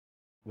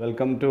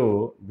Welcome to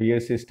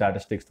BSc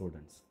statistics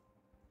students.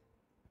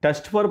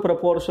 Test for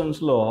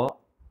ప్రపోర్షన్స్లో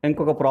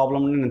ఇంకొక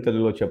ప్రాబ్లమ్ని నేను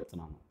తెలుగులో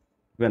చెప్తున్నాను,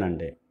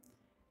 వినండి.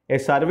 ఏ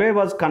survey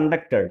was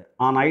conducted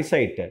on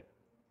eyesight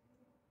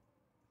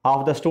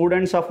of the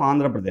students of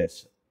Andhra Pradesh.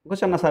 ఒక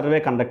చిన్న సర్వే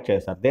కండక్ట్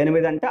చేశారు. దేని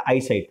మీద అంటే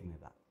ఐసైట్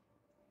మీద,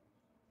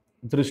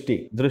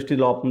 దృష్టి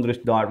లోపం,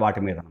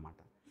 వాటి మీద అనమాట.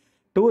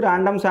 2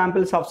 random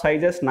samples of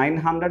sizes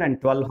 900 and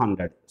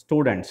 1200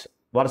 students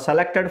were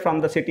selected from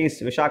the cities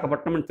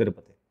Visakhapatnam and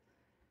Tirupati.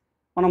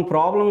 మనం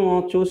ప్రాబ్లమ్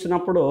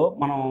చూసినప్పుడు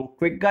మనం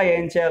క్విక్గా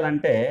ఏం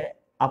చేయాలంటే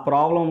ఆ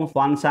ప్రాబ్లమ్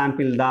 1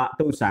 శాంపిల్ దా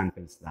 2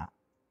 శాంపిల్స్ దా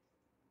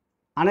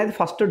అనేది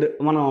ఫస్ట్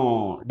మనం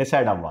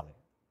డిసైడ్ అవ్వాలి,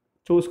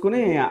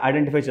 చూసుకుని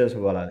ఐడెంటిఫై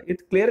చేసుకోవాలి.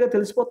 ఇది క్లియర్గా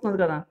తెలిసిపోతుంది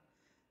కదా.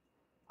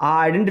 ఆ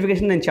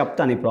ఐడెంటిఫికేషన్ నేను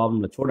చెప్తాను ఈ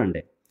ప్రాబ్లంలో.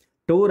 చూడండి,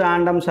 2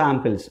 random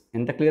samples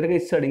ఎంత క్లియర్గా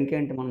ఇస్తాడు,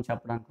 ఇంకేంటి మనం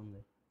చెప్పడానికి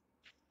ఉంది.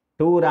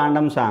 2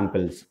 random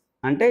samples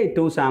అంటే ఈ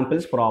 2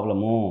 samples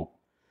ప్రాబ్లము.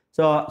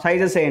 సో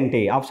సైజెస్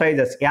ఏంటి? Of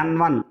sizes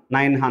N1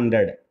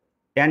 900,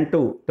 N2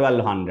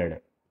 1200.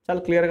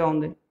 చాలా క్లియర్గా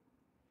ఉంది.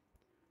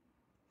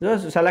 So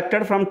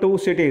selected from 2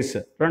 cities,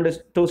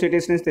 2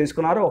 cities నుంచి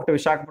తీసుకున్నారు. ఒకటి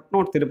విశాఖపట్నం,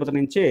 ఒకటి తిరుపతి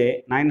నుంచి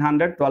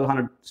 900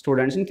 1200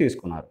 స్టూడెంట్స్ని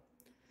తీసుకున్నారు.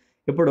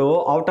 ఇప్పుడు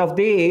అవుట్ ఆఫ్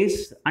దీస్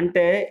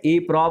అంటే ఈ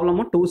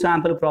ప్రాబ్లము 2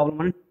 శాంపుల్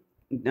ప్రాబ్లమ్ అని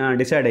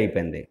డిసైడ్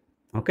అయిపోయింది.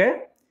 Okay,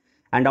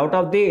 and out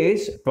of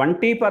these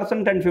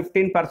 20% and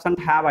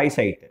 15% have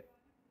eyesight.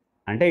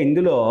 అంటే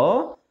ఇందులో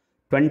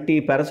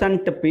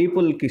 20%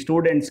 పీపుల్కి,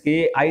 స్టూడెంట్స్కి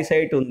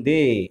ఐసైట్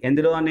ఉంది.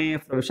 ఎందులోని?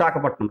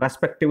 విశాఖపట్నం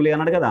రెస్పెక్టివ్లీ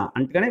అన్నాడు కదా,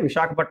 అందుకని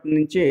విశాఖపట్నం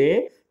నుంచి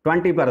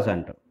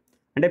 20%.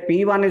 అంటే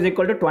P1 ఈజ్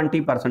ఈక్వల్ టు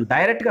 20%.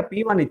 డైరెక్ట్గా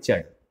P1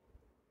 ఇచ్చాడు.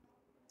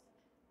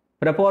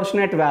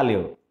 ప్రపోర్షనేట్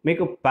వాల్యూ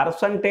మీకు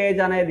పర్సంటేజ్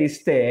అనేది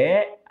ఇస్తే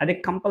అది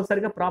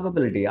కంపల్సరీగా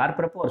ప్రాబబిలిటీ ఆర్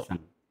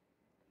ప్రపోర్షన్.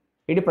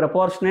 ఇది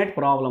ప్రపోర్షనేట్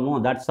ప్రాబ్లము,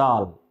 దట్స్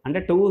ఆల్. అంటే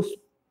 2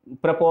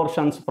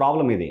 ప్రపోర్షన్స్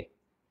ప్రాబ్లం ఇది.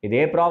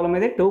 ఇదే ప్రాబ్లం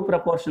ఇది 2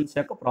 ప్రపోర్షన్స్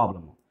యొక్క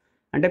ప్రాబ్లము.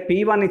 అంటే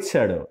P1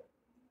 ఇచ్చాడు,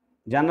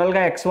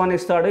 జనరల్గా X1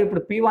 ఇస్తాడు,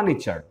 ఇప్పుడు P1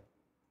 ఇచ్చాడు.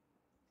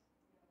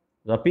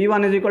 So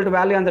P1 is equal to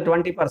value అంత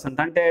 20%.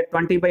 అంటే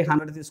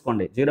 20/100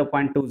 తీసుకోండి,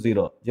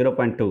 0.20,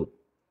 0.2.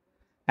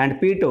 And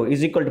P2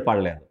 is equal to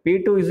పడలేదు.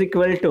 P2 is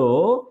equal to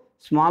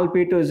small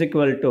p2 is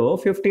equal to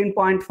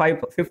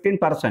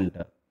 15%.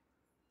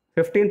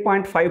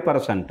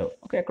 15.5%.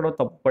 Okay, ఎక్కడో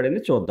తప్పు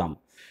పడింది, చూద్దాం.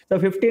 So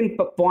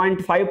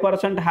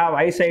 15.5% have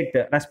eyesight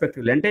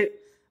respectively. అంటే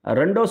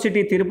రెండో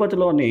సిటీ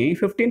తిరుపతిలోని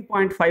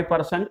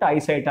 15.5%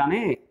 ఐసైట్ అని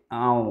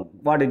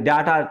వాడి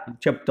డేటా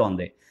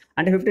చెప్తోంది.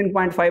 అంటే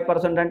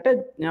 15.5% అంటే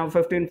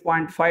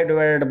 15.5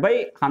 డివైడెడ్ బై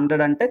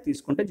 100 అంటే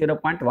తీసుకుంటే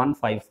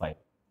 0.155.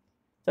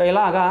 సో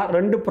ఇలాగా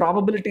 2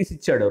 ప్రాబబిలిటీస్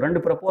ఇచ్చాడు,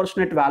 2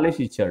 ప్రపోర్షనేట్ వాల్యూస్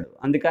ఇచ్చాడు.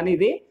 అందుకని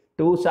ఇది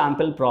 2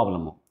 శాంపిల్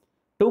ప్రాబ్లము,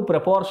 2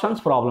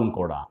 ప్రపోర్షన్స్ ప్రాబ్లం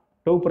కూడా.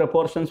 2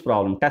 proportions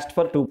problem, test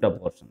for 2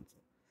 proportions.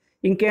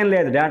 ఇంకేం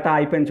లేదు, డేటా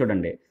అయిపోయింది.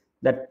 చూడండి,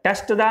 the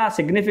test the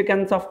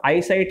significance of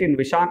eyesight in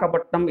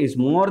Visakhapatnam is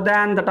more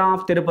than that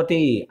of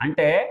Tirupati.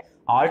 అంటే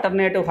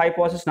ఆల్టర్నేటివ్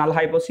హైపోసిస్, నల్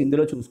హైపోసిస్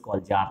ఇందులో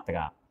చూసుకోవాలి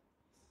జాగ్రత్తగా.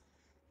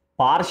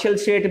 Partial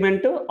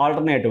statement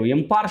alternative,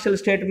 impartial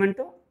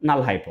statement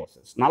null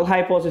హైపోసిస్. Null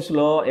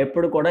హైపోసిస్లో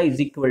ఎప్పుడు కూడా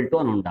ఈజ్ ఈక్వల్ టు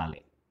అని ఉండాలి.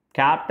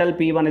 Capital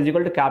P1 is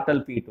equal to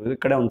capital P2.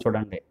 ఇక్కడే ఉంది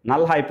చూడండి,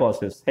 నల్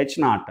హైపోసిస్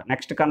H0.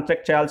 నెక్స్ట్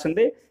కన్స్ట్రక్ట్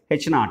చేయాల్సింది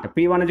H0.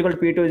 P1 is equal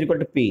to P2 is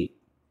equal to P.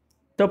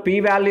 So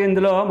P value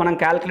ఇందులో మనం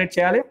క్యాలిక్యులేట్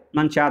చేయాలి,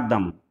 మనం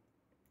చేద్దాం.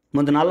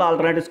 ముందు నల్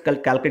ఆల్టర్నేటివ్స్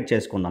క్యాలిక్యులేట్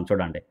చేసుకుందాం.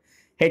 చూడండి,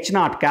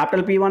 H0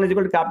 capital P1 is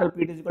equal to capital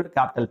P2 is equal to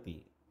capital P.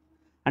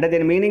 అంటే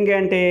దీని మీనింగ్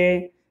ఏంటి?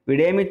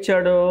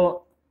 వీడేమిచ్చాడు?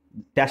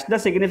 Test the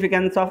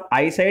significance of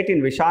eyesight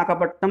in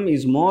Visakhapatnam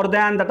is more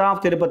than that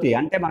of Tirupati.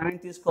 అంటే మనం ఏం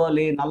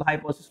తీసుకోవాలి? నల్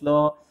హైపోసిస్లో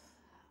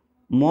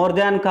మోర్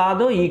దాన్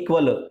కాదు,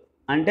 ఈక్వల్.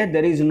 అంటే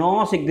there is no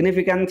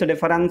significance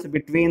difference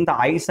between the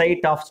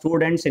eyesight of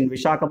students in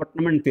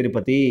Visakhapatnam and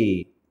Tirupati.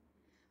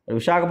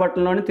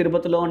 విశాఖపట్నంలోని,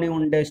 తిరుపతిలోని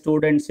ఉండే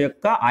స్టూడెంట్స్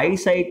యొక్క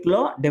ఐసైట్లో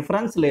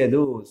డిఫరెన్స్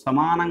లేదు,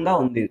 సమానంగా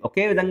ఉంది,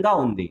 ఒకే విధంగా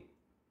ఉంది.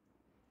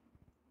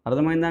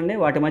 అర్థమైందండి?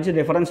 వాటి మధ్య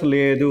డిఫరెన్స్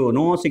లేదు,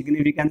 నో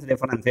సిగ్నిఫికెన్స్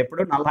డిఫరెన్స్.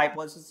 ఎప్పుడు నల్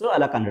హైపోసిస్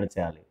అలా కన్సిడర్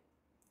చేయాలి.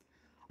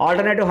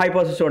 ఆల్టర్నేటివ్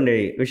హైపోసిస్ చూడండి,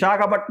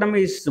 Visakhapatnam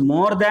is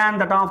more than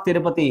that of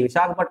Tirupati.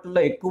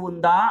 విశాఖపట్నంలో ఎక్కువ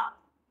ఉందా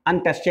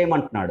అని టెస్ట్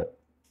చేయమంటున్నాడు.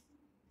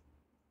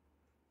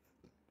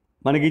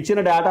 మనకి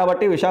ఇచ్చిన డేటా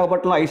బట్టి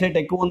విశాఖపట్నంలో ఐసైట్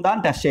ఎక్కువ ఉందా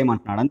అని టెస్ట్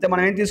చేయమంటున్నాడు. అంతే,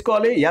 మనం ఏం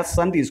తీసుకోవాలి? ఎస్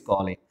అని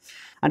తీసుకోవాలి.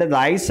 అంటే the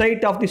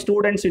eyesight of the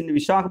students in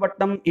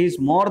Visakhapatnam is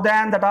more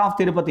than that of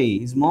Tirupati,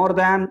 is more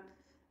than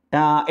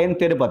in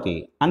Tirupati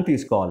అని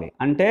తీసుకోవాలి.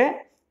 అంటే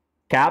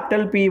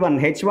capital P1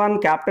 H1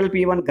 capital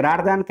P1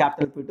 greater than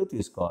capital P2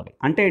 తీసుకోవాలి.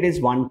 అంటే it is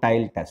 1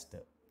 tile test.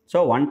 So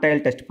 1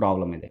 tile test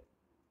problem ఇది.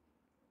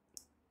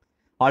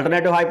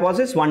 Alternative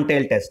హైపోసిస్ 1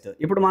 tile test.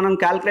 ఇప్పుడు మనం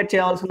calculate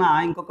చేయాల్సిన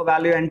ఇంకొక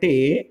వాల్యూ ఏంటి?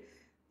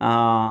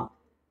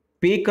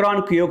 P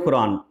క్రాన్ Q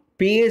క్రాన్.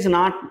 P is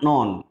not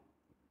known.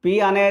 P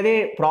అనేది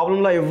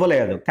ప్రాబ్లంలో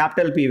ఇవ్వలేదు,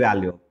 capital P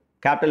value,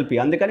 capital P.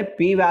 అందుకని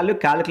P వాల్యూ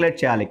క్యాలిక్యులేట్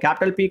చేయాలి.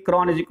 Capital P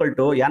క్రాన్ is equal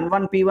to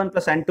N1 P1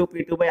 plus N2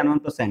 P2 by N1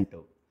 plus N2.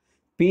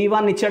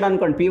 P1 ఇచ్చాడు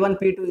అనుకోండి, P1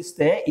 P2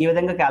 ఇస్తే ఈ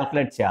విధంగా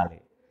క్యాలిక్యులేట్ చేయాలి.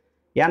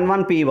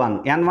 N1 P1,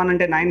 N1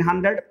 అంటే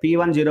 900,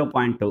 P1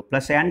 0.2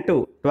 plus N2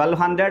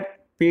 1200,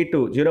 P2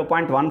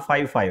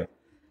 0.155,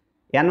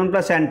 N1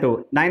 plus N2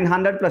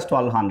 900 plus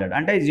 1200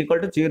 అంటే is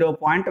equal to 0.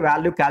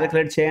 Value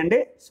calculate చేయండి.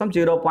 So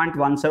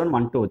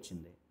 0.1712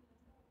 వచ్చింది.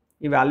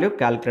 ఈ వాల్యూ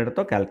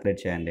క్యాలిక్యులేటర్తో క్యాలిక్యులేట్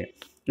చేయండి.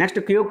 Next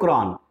Q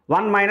క్రాన్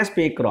 1 minus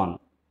P క్రాన్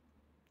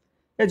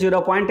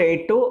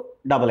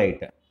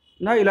 0.8288.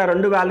 ఇలా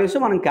రెండు వాల్యూస్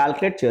మనం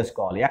క్యాలిక్యులేట్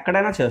చేసుకోవాలి.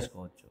 ఎక్కడైనా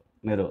చేసుకోవచ్చు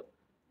మీరు.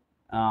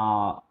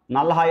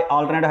 నల్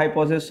ఆల్టర్నేట్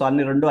హైపోథిసిస్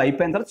అన్ని రెండు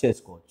అయిపోయిన తర్వాత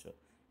చేసుకోవచ్చు.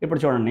 ఇప్పుడు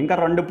చూడండి, ఇంకా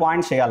 2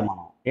 పాయింట్స్ చేయాలి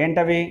మనం.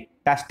 ఏంటవి?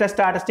 Test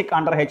statistic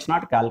under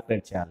H0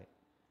 calculate చేయాలి.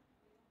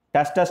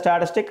 Test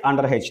statistic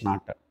under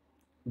H0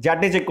 Z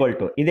is equal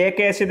to, ఇదే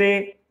కేసు ఇది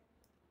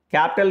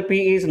capital P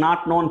is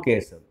not known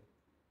case.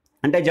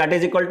 అంటే Z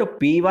is equal to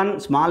P1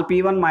 small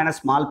p1 minus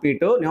small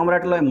p2,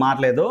 న్యూమరేటర్లో ఏం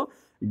మారలేదు,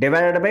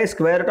 divided by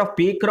square root of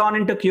p క్రాన్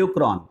into q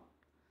క్రాన్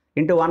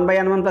into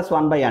 1/n1 plus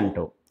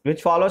 1/n2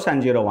 which follows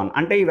N01.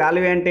 అంటే ఈ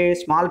value ఏంటి?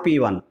 Small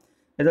p1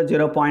 ఏదో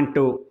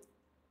 0.2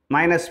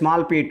 minus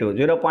small p2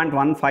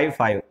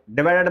 0.155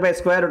 divided by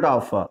square root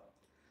of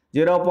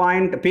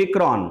p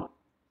క్రాన్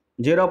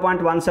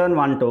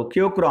 0.1712, q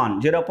క్రాన్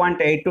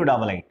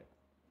 0.8288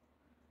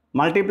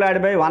 multiplied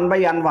by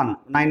 1/n1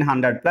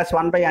 900 plus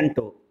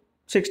 1/n2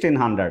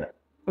 1600.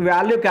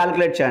 Value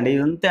calculate చేయండి.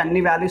 ఇదంతా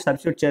అన్ని value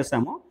substitute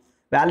చేసాము.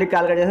 Value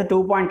calculate చేస్తే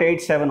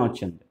 2.87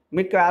 వచ్చింది.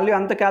 మీకు వాల్యూ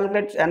అంత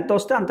క్యాలిక్యులేట్ ఎంత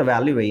వస్తే అంత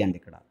వాల్యూ వేయండి.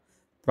 ఇక్కడ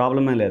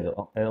ప్రాబ్లమే లేదు.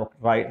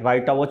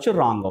 రైట్ అవ్వచ్చు,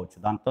 రాంగ్ అవ్వచ్చు,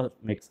 దాంతో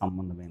మీకు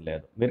సంబంధం ఏం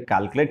లేదు. మీరు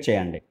క్యాలిక్యులేట్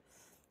చేయండి.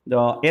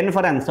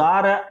 Inference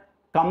are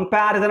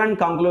comparison and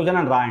conclusion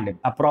అని రాయండి,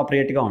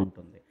 అప్రోప్రియేట్గా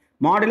ఉంటుంది.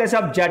 Modulus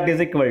of Z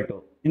is equal to,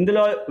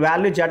 ఇందులో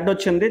వాల్యూ Z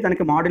వచ్చింది,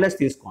 దానికి మాడ్యులస్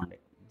తీసుకోండి.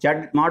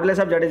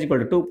 Modulus of Z is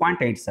equal to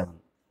 2.87.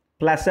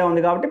 Plus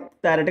ఉంది కాబట్టి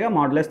డైరెక్ట్గా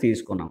మాడ్యులస్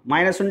తీసుకున్నాం.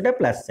 మైనస్ ఉంటే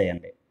ప్లస్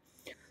చేయండి.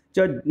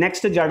 సో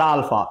నెక్స్ట్ జెడ్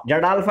ఆల్ఫా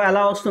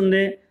ఎలా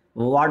వస్తుంది?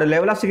 వాడు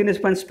లెవెల్ ఆఫ్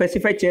సిగ్నిఫికెన్స్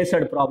స్పెసిఫై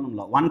చేశాడు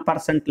ప్రాబ్లంలో,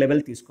 1%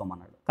 లెవెల్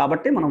తీసుకోమన్నాడు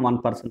కాబట్టి మనం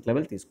 1%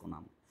 లెవెల్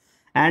తీసుకున్నాము.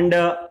 అండ్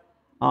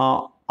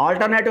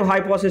ఆల్టర్నేటివ్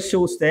హైపోసిస్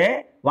చూస్తే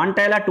 1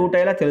 టైలా 2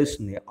 టైలా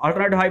తెలుస్తుంది.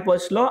 ఆల్టర్నేటివ్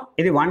హైపోసిస్లో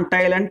ఇది 1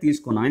 టైల్ అని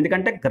తీసుకున్నాం,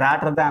 ఎందుకంటే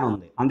గ్రేటర్ దాన్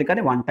ఉంది,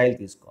 అందుకని 1 టైల్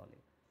తీసుకోవాలి.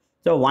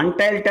 సో 1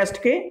 టైల్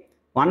టెస్ట్కి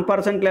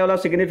 1% level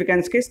of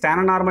సిగ్నిఫికెన్స్కి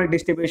standard normal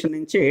distribution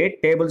నుంచి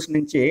టేబుల్స్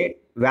నుంచి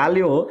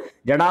value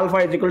Z alpha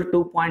is equal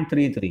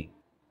 2.33.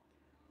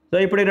 So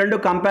ఇప్పుడు ఈ రెండు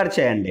కంపేర్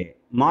చేయండి.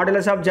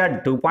 Modulus of Z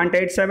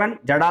 2.87,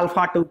 Z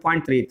alpha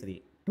 2.33.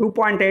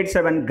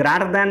 2.87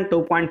 greater than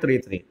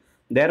 2.33.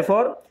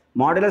 Therefore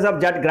modulus of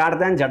Z greater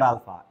than Z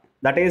alpha,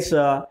 that is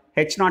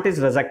H0 is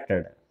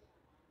rejected.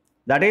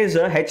 That is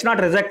H0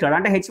 rejected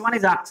అంటే H1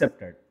 is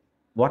accepted.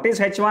 What is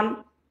H1?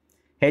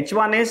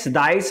 H1 is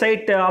the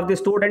eyesight of the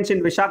students in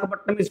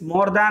Visakhapatnam is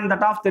more than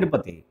that of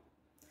Tirupati.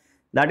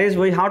 That is,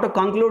 we have to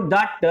conclude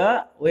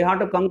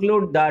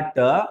that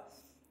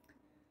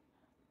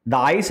the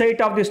eyesight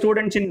of the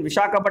students in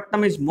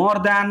Visakhapatnam is more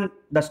than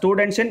the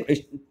students in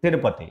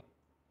Tirupati.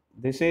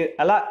 This is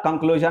ఎలా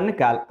conclusion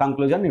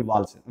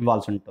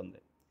ఇవ్వాల్సి ఉంటుంది.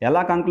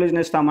 ఎలా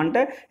conclusion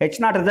ఇస్తామంటే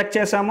H0 reject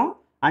చేసాము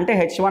అంటే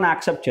H1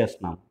 accept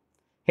చేస్తున్నాము.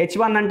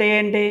 H1 అంటే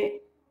ఏంటి?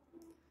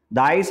 The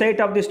eyesight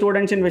of the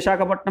students in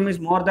Visakhapatnam is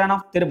more than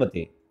of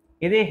Tirupati.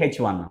 ఇది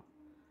H1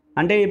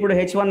 అంటే ఇప్పుడు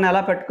H1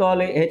 ఎలా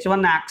పెట్టుకోవాలి?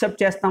 H1 యాక్సెప్ట్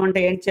చేస్తామంటే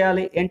ఏం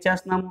చేయాలి? ఏం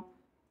చేస్తున్నాము?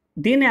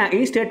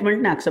 ఈ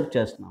స్టేట్మెంట్ని యాక్సెప్ట్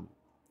చేస్తున్నాము.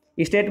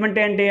 ఈ స్టేట్మెంట్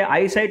ఏంటి?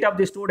 Eyesight of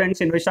the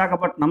students in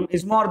Visakhapatnam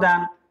is more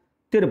than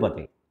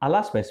Tirupati.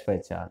 అలా స్పెసిఫై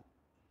చేయాలి.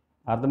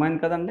 అర్థమైంది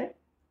కదండి?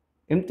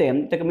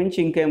 ఇంతకు మించి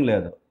ఇంకేం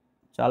లేదు.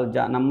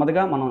 చాలా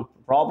నెమ్మదిగా మనం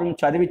ప్రాబ్లం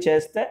చదివి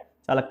చేస్తే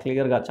చాలా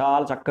క్లియర్గా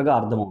చాలా చక్కగా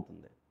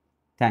అర్థమవుతుంది.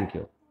 Thank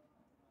you.